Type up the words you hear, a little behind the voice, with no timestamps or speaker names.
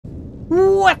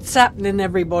What's happening,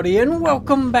 everybody, and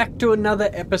welcome back to another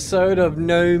episode of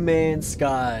No Man's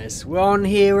Skies. We're on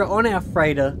here on our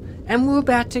freighter and we're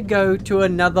about to go to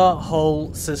another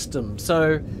whole system.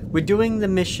 So we're doing the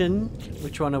mission.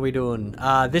 Which one are we doing?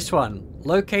 This one.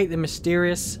 Locate the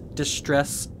mysterious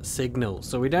distress signal.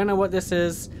 So we don't know what this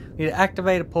is. We need to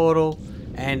activate a portal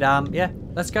and yeah,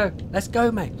 let's go. Let's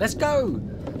go, mate. Let's go.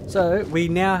 So we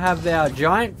now have our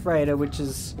giant freighter, which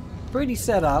is pretty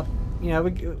set up. You know,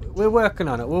 we're working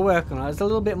on it. We're working on it. There's a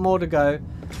little bit more to go.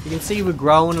 You can see we're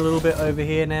growing a little bit over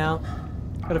here now.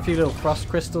 Got a few little frost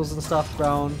crystals and stuff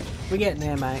growing. We're getting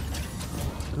there, mate.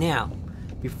 Now,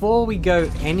 before we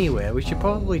go anywhere, we should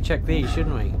probably check these,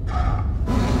 shouldn't we?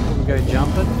 Before we go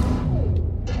jumping.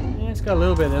 Yeah, it's got a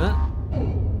little bit in it.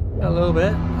 Got a little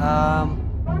bit. Yeah,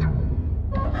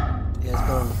 let's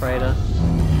go on the freighter.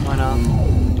 Why not?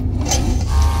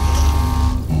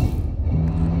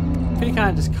 You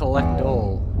can't just collect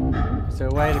all. Is there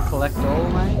a way to collect all,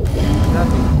 mate?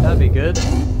 That'd be good.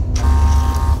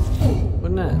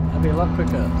 Wouldn't it? That'd be a lot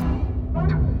quicker.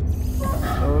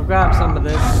 So we'll grab some of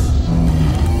this.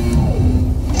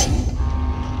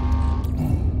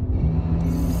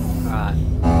 Alright. You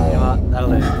know what?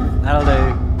 That'll do. That'll do.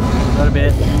 Got a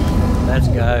bit. Let's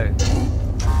go.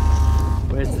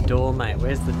 Where's the door, mate?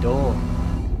 Where's the door?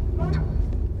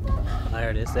 There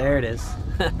it is. There it is.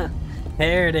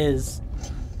 There it is.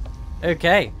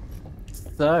 Okay,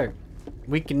 so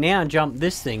we can now jump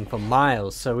this thing for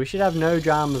miles, so we should have no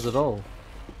dramas at all.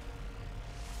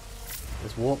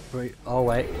 Let's warp through. Oh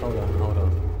wait, hold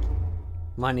on.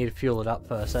 Might need to fuel it up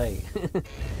first, eh?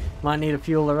 Might need to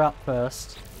fuel her up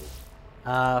first.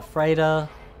 Freighter,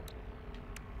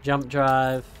 jump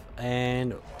drive,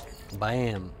 and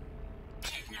bam.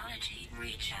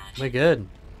 We're good.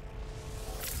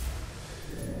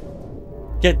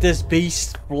 Get this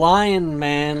beast flying,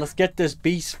 man. Let's get this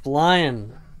beast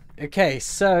flying. Okay,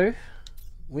 so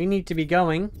we need to be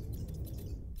going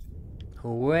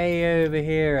way over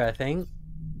here, I think.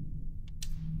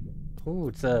 Ooh,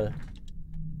 it's a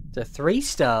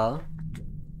 3-star.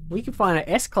 We can find an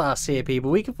S-class here,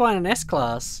 people. We can find an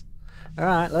S-class.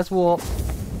 Alright, let's warp.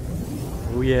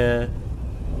 Oh yeah.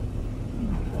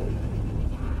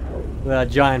 With our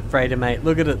giant freighter, mate.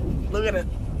 Look at it. Look at it.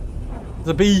 It's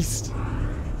a beast.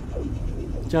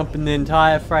 Jumping the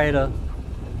entire freighter.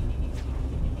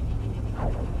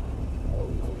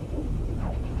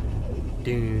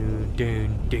 Doon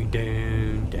doon doon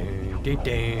doon doon doon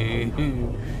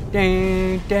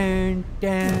doon doon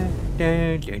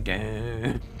doon doon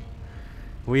doon.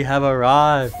 We have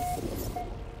arrived.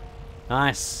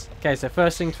 Nice. Okay, so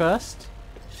first things first.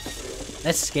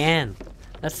 Let's scan.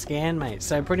 Let's scan, mate.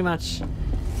 So pretty much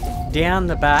down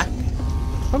the back.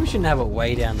 Probably shouldn't have it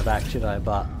way down the back, should I?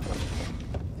 But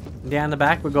down the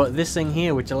back we've got this thing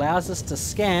here which allows us to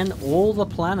scan all the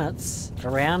planets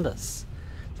around us.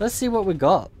 So let's see what we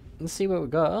got. Let's see what we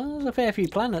got. Oh, there's a fair few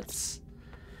planets.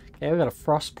 Okay, we've got a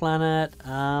frost planet.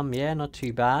 Yeah, not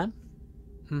too bad.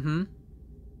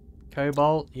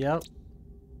 Cobalt, yep.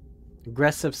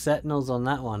 Aggressive sentinels on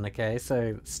that one, okay,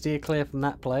 so steer clear from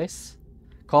that place.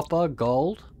 Copper,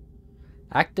 gold.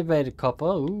 Activated copper,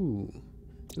 ooh.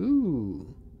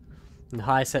 Ooh. And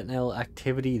high sentinel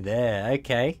activity there,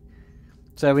 okay.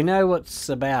 So we know what's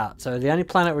about. So the only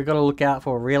planet we've got to look out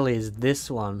for really is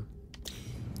this one.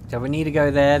 So if we need to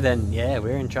go there, then yeah,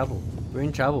 we're in trouble. We're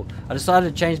in trouble. I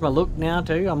decided to change my look now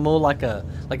too. I'm more like a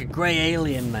grey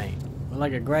alien, mate. I'm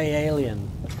like a grey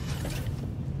alien.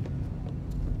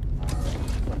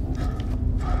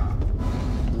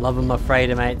 I'm loving my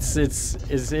freighter, mates. It's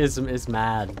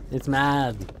mad. It's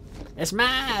mad. It's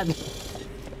mad.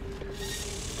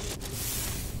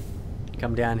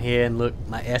 Come down here and look,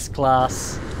 my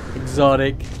S-class,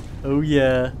 exotic, oh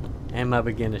yeah, and my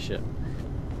beginner ship.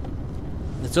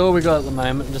 That's all we got at the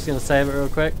moment. I'm just going to save it real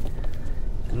quick.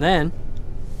 And then,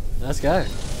 let's go.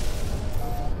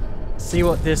 See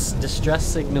what this distress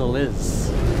signal is.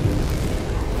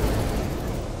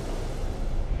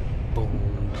 Boom.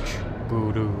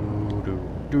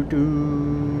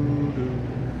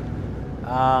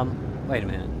 Wait a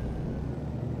minute.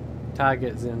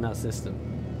 Target's in that system.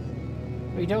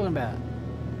 What are you talking about?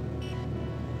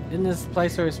 Isn't this the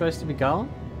place where we're supposed to be going?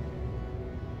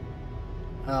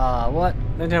 Ah, what?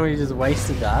 Don't tell me you just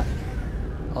wasted that.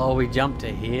 Oh, we jumped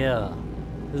to here.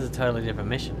 This is a totally different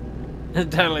mission. A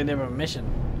totally different mission.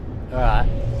 Alright.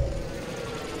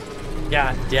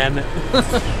 God damn it.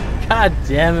 God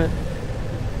damn it.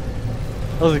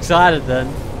 I was excited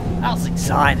then. I was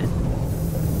excited.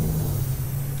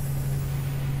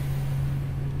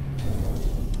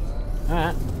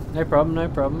 Alright. No problem, no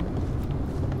problem.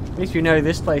 At least we know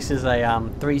this place is a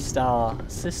 3-star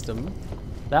system.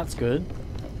 That's good.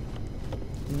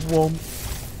 Whoomp.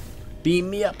 Beam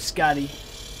me up, Scotty.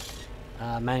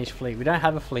 Manage fleet. We don't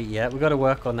have a fleet yet. We've got to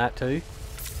work on that too.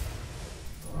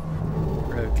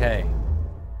 Okay.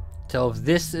 So if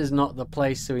this is not the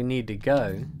place that we need to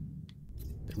go,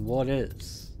 then what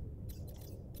is?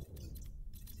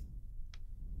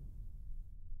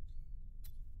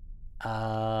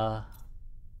 I'm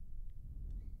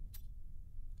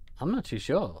not too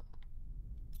sure.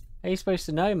 How are you supposed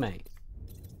to know, mate?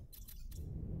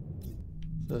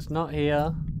 So it's not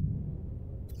here.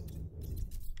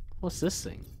 What's this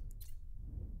thing?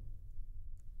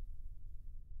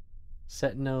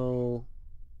 Sentinel.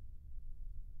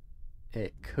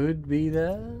 It could be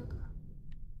there.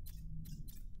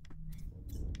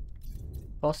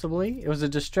 Possibly. It was a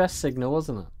distress signal,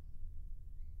 wasn't it?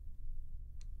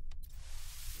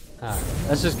 Alright,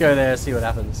 let's just go there and see what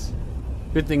happens.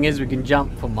 Good thing is we can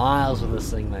jump for miles with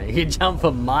this thing, mate. You can jump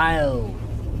for miles.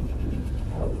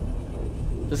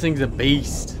 This thing's a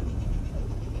beast.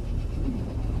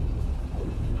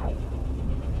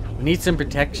 We need some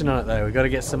protection on it though. We got to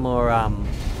get some more.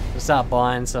 We'll start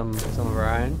buying some of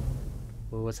our own.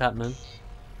 Well, what's happening?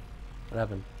 What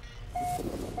happened?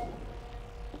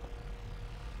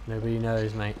 Nobody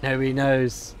knows, mate. Nobody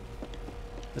knows.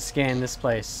 Let's scan this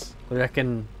place. We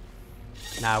reckon.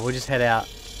 Nah, we'll just head out.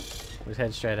 We'll just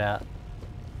head straight out.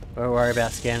 Don't worry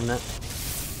about scanning it.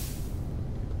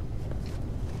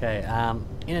 Okay,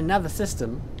 in another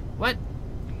system. What?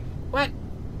 What?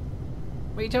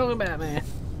 What are you talking about, man?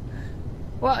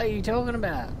 What are you talking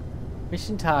about?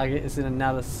 Mission target is in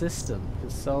another system.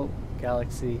 Consult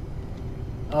galaxy.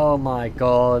 Oh my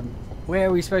god. Where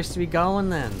are we supposed to be going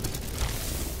then?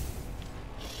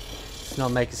 It's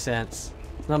not making sense.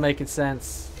 It's not making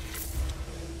sense.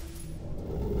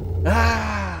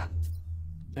 Ah!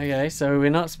 Okay, so we're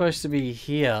not supposed to be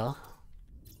here.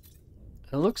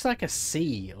 It looks like a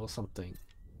sea or something.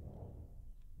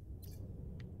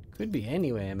 Could be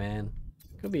anywhere, man.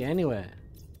 Could be anywhere.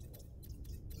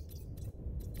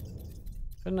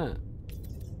 Couldn't it?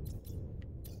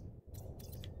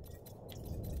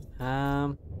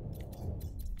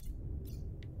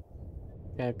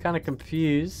 Okay, I'm kind of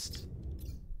confused.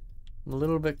 I'm a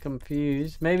little bit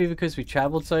confused. Maybe because we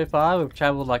traveled so far, we've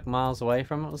traveled like miles away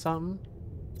from it or something.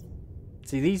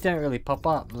 See, these don't really pop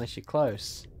up unless you're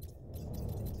close.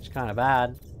 It's kind of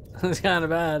bad. It's kind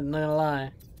of bad, I'm not gonna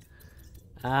lie.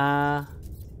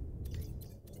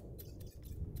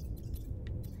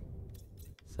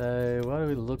 So, what are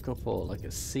we looking for? Like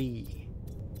a sea.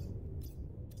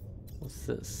 What's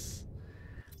this?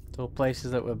 It's all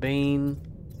places that we've been.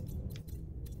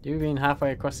 You've been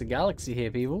halfway across the galaxy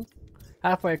here, people.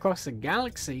 Halfway across the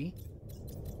galaxy?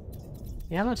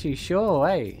 Yeah, I'm not too sure,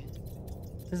 eh?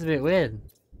 This is a bit weird.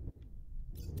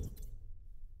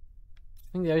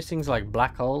 I think those things are like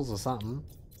black holes or something.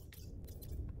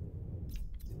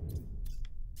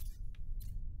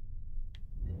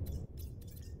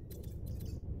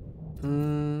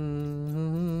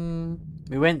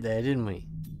 We went there, didn't we?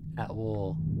 At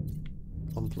war.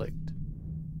 Conflict.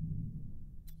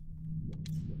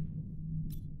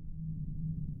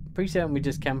 Pretty certain we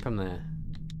just came from there.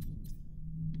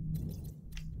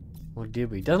 Or did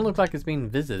we? Doesn't look like it's been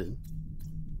visited.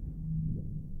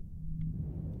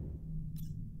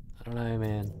 I don't know,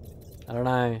 man. I don't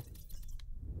know.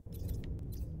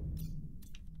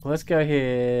 Well, let's go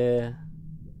here.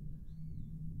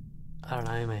 I don't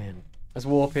know, man. Let's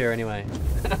warp here anyway.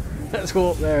 Let's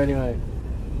warp there anyway.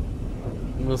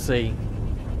 And we'll see.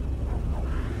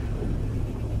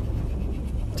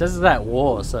 Just that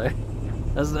war, so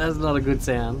that's not a good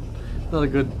sound. Not a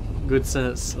good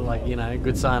sense, like, you know,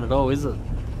 good sign at all, is it?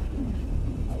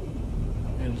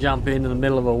 Gonna jump into the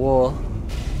middle of a war.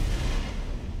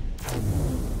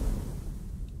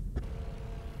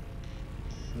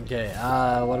 Okay,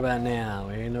 what about now?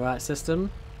 We're in the right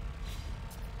system?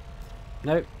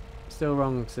 Nope, still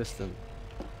wrong system.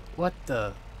 What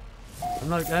the?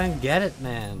 I don't get it,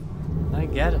 man. I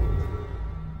don't get it.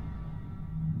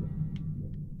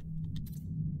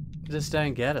 I just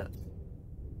don't get it.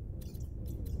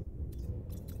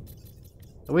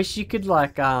 I wish you could,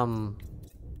 like,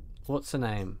 what's the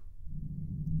name?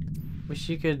 Wish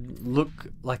you could look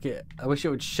like it. I wish it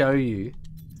would show you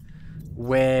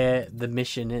where the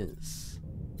mission is.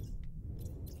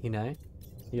 You know?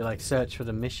 You, like, search for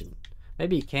the mission.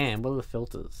 Maybe you can. What are the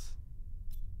filters?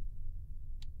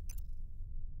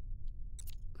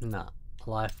 Nah.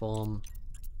 Life form.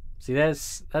 See, that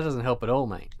doesn't help at all,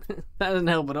 mate. That doesn't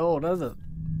help at all, does it?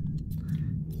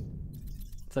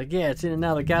 It's like, yeah, it's in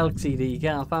another galaxy that you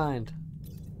can't find.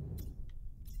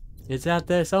 It's out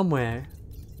there somewhere.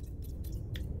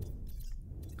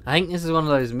 I think this is one of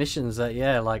those missions that,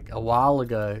 yeah, like a while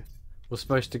ago, we're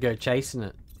supposed to go chasing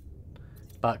it.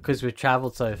 But because we've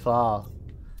travelled so far,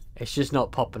 it's just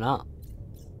not popping up.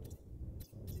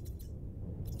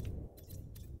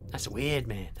 That's weird,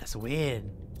 man. That's weird.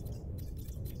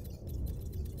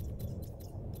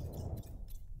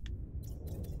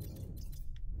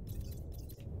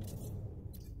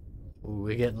 Ooh,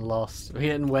 we're getting lost. We're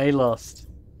getting way lost.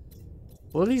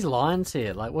 What are these lines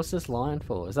here? Like, what's this line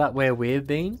for? Is that where we've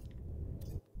been?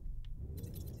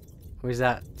 Or is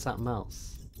that something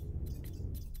else?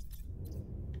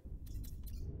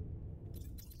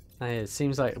 Oh, yeah, it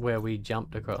seems like where we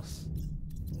jumped across.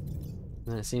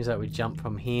 And it seems like we jumped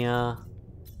from here.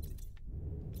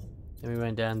 Then we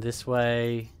went down this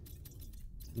way.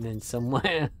 And then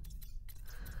somewhere.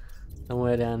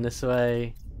 Somewhere down this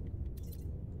way.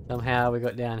 Somehow we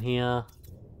got down here.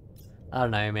 I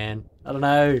don't know, man. I don't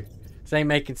know. This ain't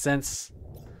making sense.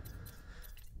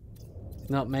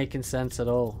 Not making sense at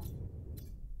all.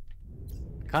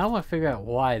 I kind of want to figure out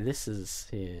why this is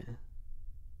here.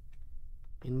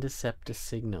 Interceptor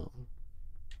signal.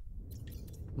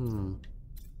 Oh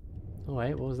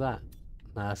wait, what was that?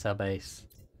 Nah, that's our base.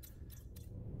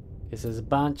 Guess there's a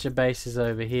bunch of bases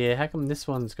over here. How come this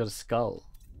one's got a skull?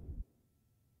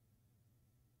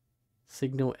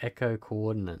 Signal echo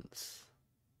coordinates.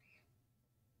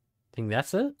 Think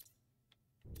that's it?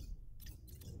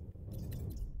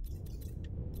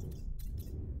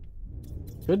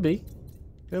 Could be.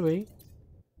 Could be.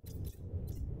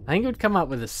 I think it would come up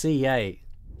with a C8.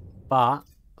 But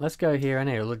let's go here and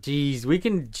here. Look, geez, we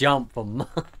can jump from.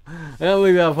 I don't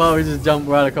believe how far we just jumped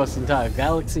right across the entire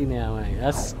galaxy now, mate.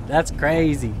 That's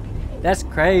crazy. That's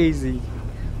crazy.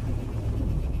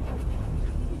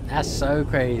 That's so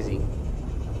crazy.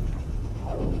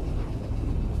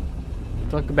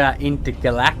 Talk about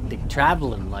intergalactic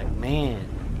traveling, like, man.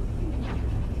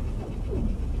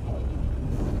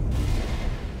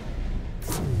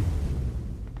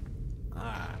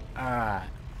 Alright.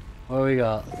 What we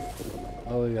got?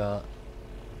 What we got?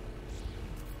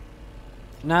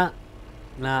 Nah.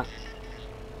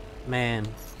 Man.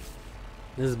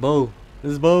 This is bull.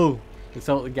 This is bull.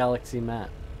 Consult the galaxy map.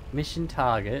 Mission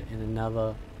target in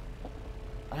another...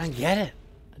 I don't get it.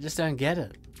 I just don't get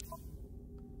it.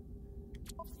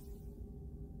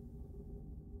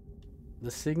 The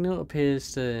signal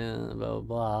appears to blah blah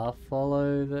blah.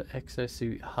 Follow the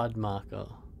exosuit HUD marker.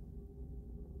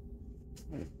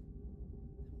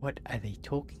 What are they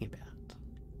talking about?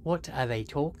 What are they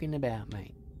talking about,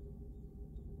 mate?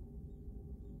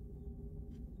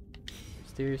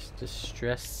 Mysterious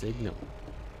distress signal.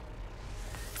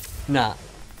 Nah.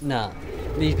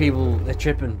 These people, they're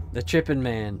tripping. They're tripping,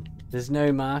 man. There's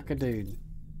no marker, dude.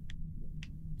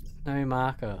 No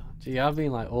marker. Gee, I've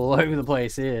been like all over the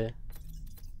place here.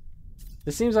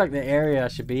 This seems like the area I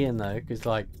should be in though, because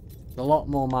like there's a lot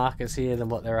more markers here than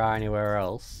what there are anywhere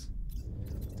else.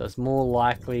 So it's more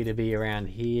likely to be around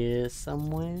here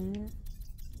somewhere.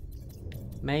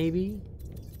 Maybe.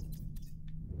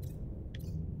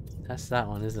 That's that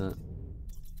one, isn't it?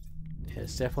 Yeah,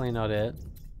 it's definitely not it.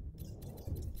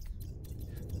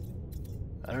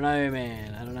 I don't know,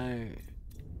 man. I don't know.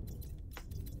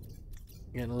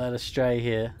 Getting led astray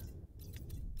here.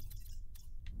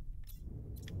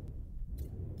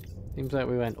 Seems like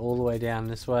we went all the way down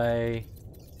this way.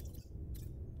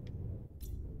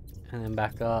 And then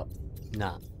back up.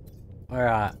 Nah.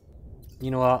 Alright.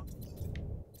 You know what?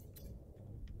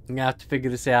 I'm gonna have to figure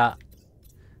this out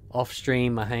off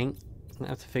stream, I think. I'm gonna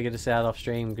have to figure this out off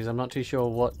stream because I'm not too sure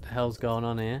what the hell's going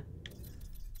on here.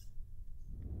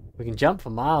 We can jump for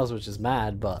miles, which is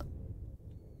mad, but...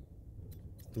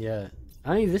 yeah.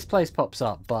 Only this place pops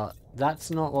up, but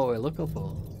that's not what we're looking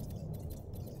for.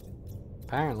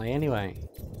 Apparently, anyway.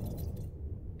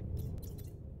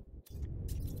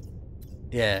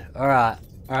 Yeah, alright.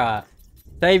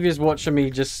 Saviour's watching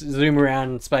me just zoom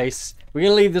around in space. We're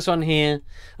gonna leave this one here.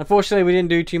 Unfortunately, we didn't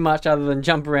do too much other than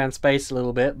jump around space a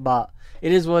little bit, but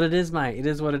it is what it is, mate. It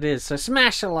is what it is. So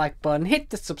smash the like button, hit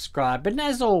the subscribe, and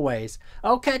as always,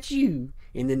 I'll catch you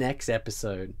in the next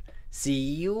episode. See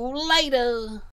you later!